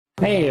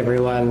Hey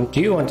everyone, do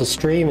you want to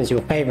stream as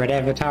your favorite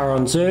avatar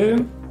on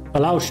Zoom?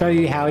 Well, I'll show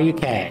you how you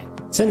can.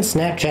 Since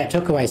Snapchat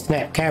took away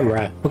Snap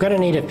Camera, we're going to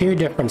need a few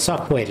different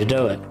software to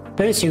do it.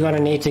 First, you're going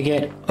to need to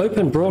get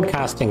open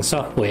broadcasting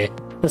software.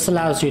 This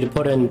allows you to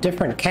put in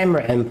different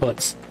camera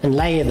inputs and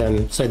layer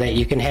them so that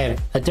you can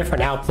have a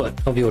different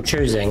output of your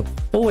choosing.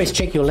 Always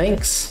check your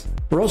links.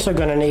 We're also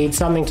going to need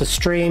something to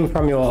stream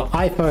from your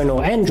iPhone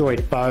or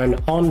Android phone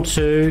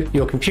onto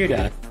your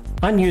computer.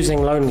 I'm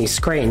using Lonely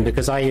Screen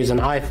because I use an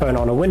iPhone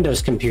on a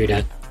Windows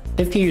computer.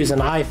 If you use an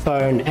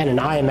iPhone and an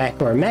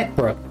iMac or a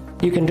MacBook,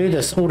 you can do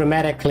this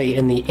automatically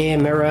in the Air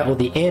Mirror or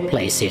the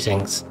AirPlay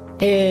settings.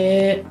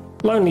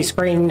 Lonely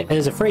Screen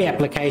is a free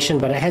application,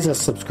 but it has a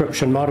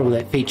subscription model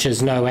that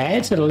features no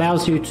ads. It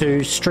allows you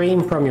to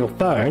stream from your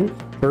phone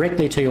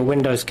directly to your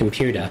Windows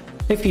computer.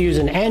 If you use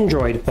an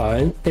Android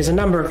phone, there's a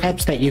number of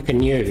apps that you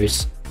can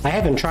use. I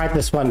haven't tried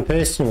this one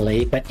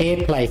personally, but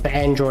AirPlay for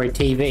Android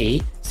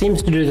TV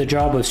seems to do the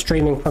job of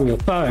streaming from your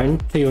phone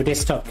to your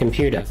desktop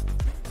computer.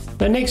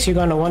 So next you're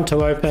going to want to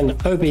open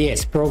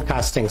OBS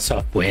broadcasting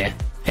software.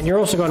 And you're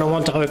also going to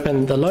want to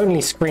open the Lonely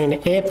Screen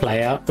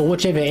AirPlayer or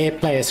whichever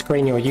AirPlayer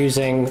screen you're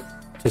using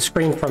to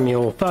stream from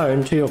your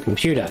phone to your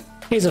computer.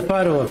 Here's a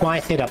photo of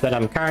my setup that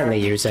I'm currently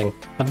using.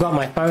 I've got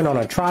my phone on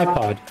a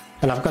tripod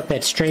and I've got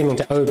that streaming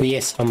to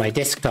OBS on my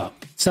desktop.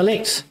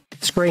 Select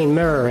Screen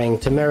Mirroring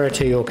to mirror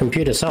to your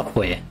computer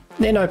software.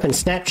 Then open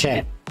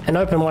Snapchat and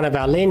open one of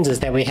our lenses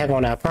that we have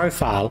on our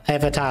profile,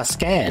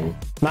 AvatarScan.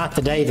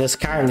 Martha Davis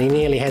currently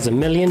nearly has 1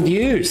 million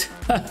views.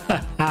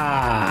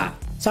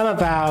 Some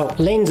of our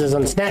lenses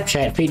on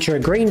Snapchat feature a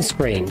green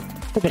screen.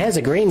 If it has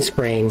a green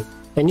screen,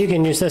 then you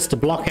can use this to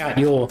block out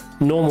your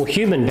normal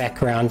human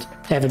background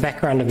to have a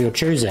background of your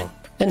choosing.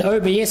 In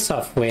OBS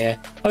software,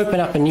 open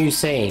up a new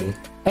scene.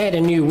 Add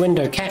a new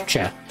window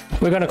capture.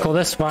 We're going to call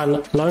this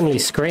one Lonely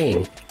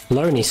Screen.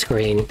 Lonely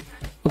Screen.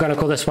 We're going to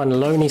call this one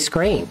Lonely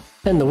Screen.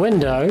 In the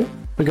window,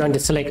 we're going to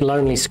select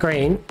Lonely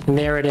Screen, and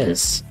there it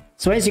is.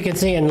 So as you can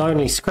see in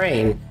Lonely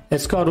Screen,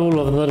 it's got all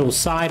of the little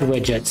side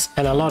widgets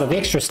and a lot of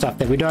extra stuff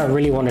that we don't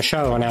really want to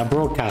show on our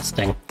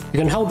broadcasting. You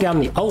can hold down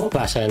the Alt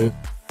button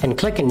and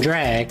click and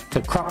drag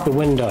to crop the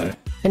window.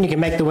 Then you can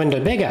make the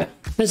window bigger.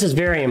 This is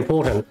very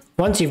important.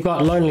 Once you've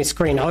got Lonely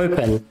Screen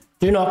open,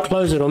 do not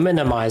close it or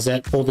minimize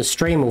it or the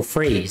stream will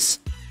freeze,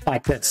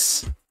 like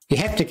this. You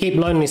have to keep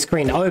Lonely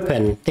Screen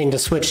open, then to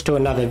switch to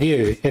another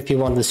view if you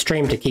want the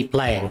stream to keep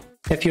playing.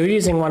 If you're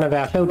using one of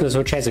our filters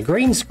which has a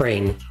green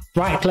screen,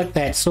 right-click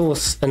that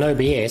source in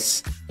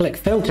OBS, click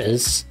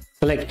Filters,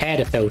 select Add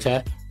a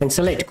Filter, and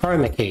select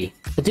Chroma Key.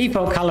 The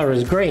default color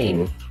is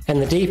green,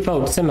 and the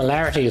default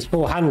similarity is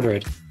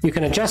 400. You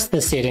can adjust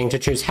this setting to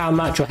choose how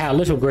much or how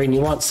little green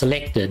you want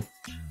selected.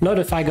 Note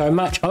if I go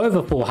much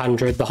over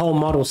 400, the whole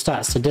model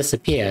starts to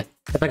disappear.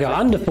 If I go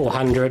under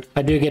 400,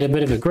 I do get a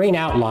bit of a green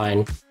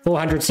outline.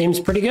 400 seems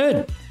pretty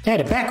good. To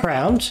add a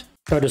background,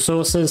 go to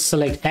Sources,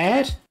 select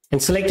Add,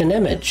 and select an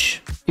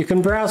image. You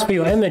can browse for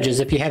your images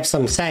if you have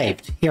some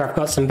saved. Here I've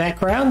got some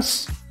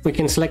backgrounds. We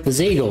can select the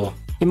Zeegle.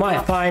 You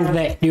might find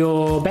that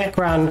your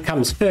background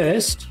comes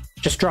first.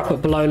 Just drop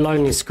it below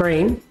Lonely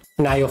Screen.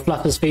 Now your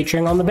fluff is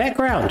featuring on the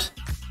background.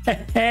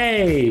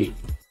 Hey!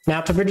 Now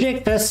to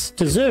project this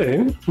to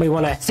zoom, we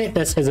want to set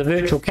this as a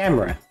virtual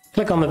camera.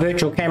 Click on the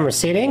virtual camera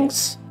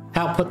settings,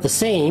 output the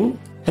scene,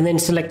 and then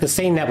select the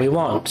scene that we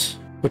want,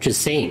 which is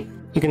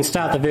scene. You can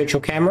start the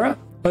virtual camera,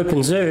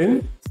 open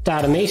Zoom,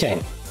 start a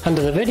meeting.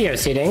 Under the video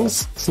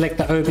settings, select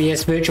the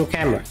OBS virtual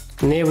camera.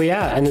 And there we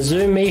are in the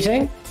Zoom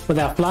meeting with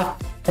our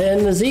fluff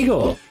in the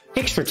Zeegle.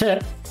 Extra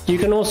tip, you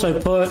can also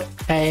put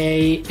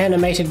an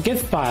animated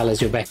GIF file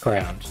as your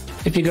background.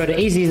 If you go to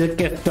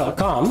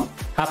easythegif.com,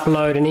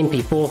 upload an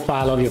MP4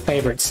 file of your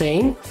favorite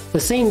scene. The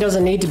scene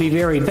doesn't need to be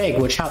very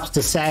big, which helps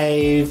to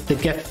save the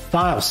GIF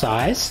file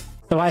size.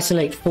 So I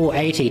select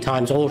 480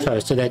 times auto,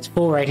 so that's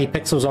 480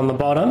 pixels on the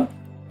bottom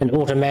and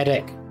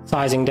automatic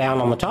sizing down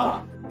on the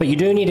top. But you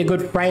do need a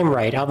good frame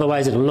rate,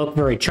 otherwise it'll look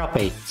very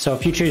choppy. So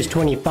if you choose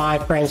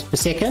 25 frames per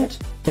second,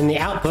 then the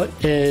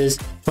output is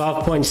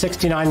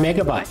 12.69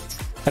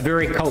 megabytes, a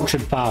very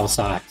cultured file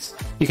size.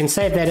 You can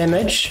save that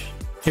image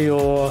to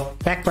your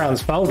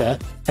backgrounds folder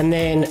and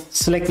then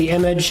select the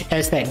image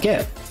as that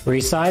GIF.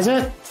 Resize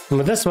it, and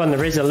with this one the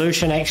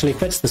resolution actually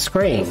fits the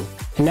screen.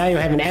 And now you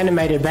have an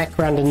animated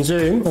background in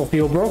Zoom or for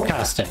your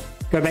broadcasting.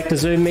 Go back to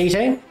Zoom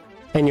meeting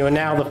and you're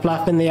now the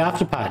fluff in the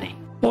after party.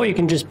 Or you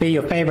can just be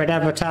your favorite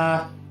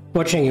avatar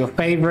watching your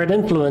favorite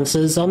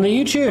influencers on the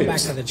YouTube.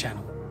 Back to the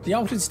channel. The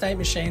Altered State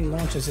Machine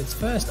launches its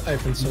first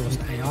open source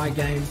AI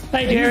game,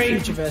 hey, Gerry. a new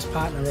Futureverse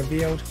partner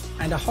revealed,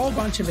 and a whole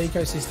bunch of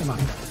ecosystem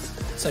updates.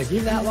 So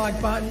give that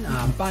like button,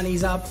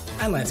 bunnies up,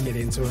 and let's get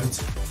into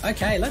it.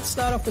 Okay, let's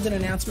start off with an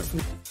announcement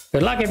from...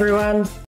 Good luck everyone!